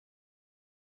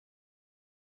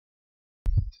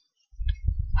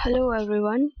Hello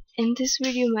everyone, in this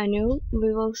video manual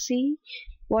we will see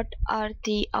what are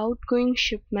the outgoing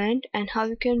shipment and how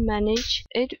you can manage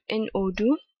it in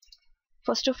Odoo.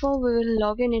 First of all, we will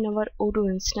log in our Odoo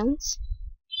instance.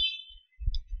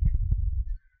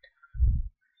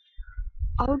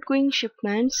 Outgoing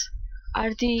shipments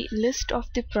are the list of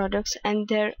the products and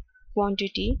their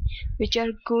quantity which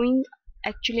are going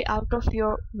actually out of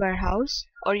your warehouse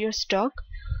or your stock.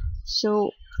 So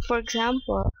for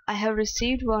example, I have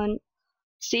received one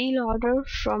sale order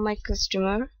from my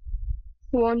customer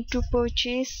who want to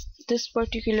purchase this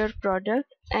particular product,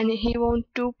 and he want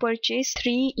to purchase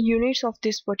 3 units of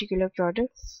this particular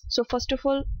product. So first of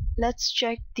all, let's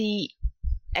check the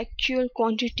actual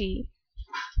quantity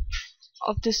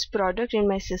of this product in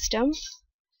my system.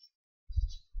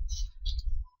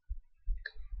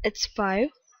 It's 5.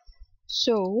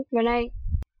 So when I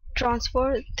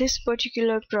transfer this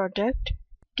particular product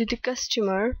to the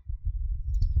customer,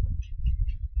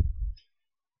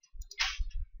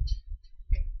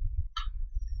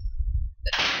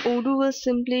 Odoo will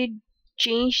simply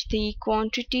change the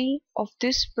quantity of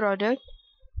this product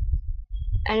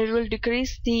and it will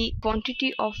decrease the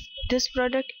quantity of this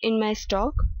product in my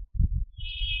stock.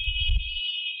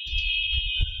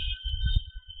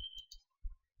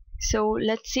 So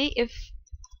let's see if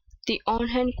the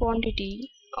on-hand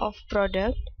quantity of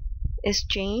product is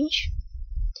changed.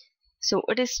 So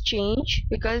it is changed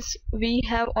because we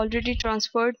have already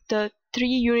transferred the 3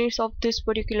 units of this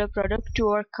particular product to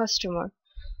our customer.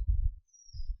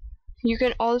 You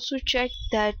can also check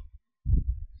that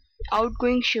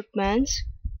outgoing shipments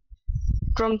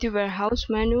from the warehouse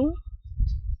menu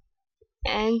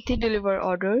and the deliver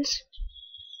orders.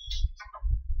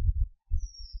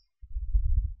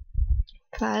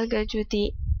 File get with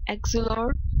the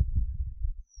Excel.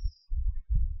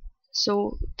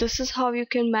 So this is how you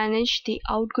can manage the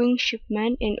outgoing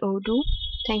shipment in Odoo.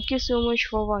 Thank you so much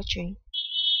for watching.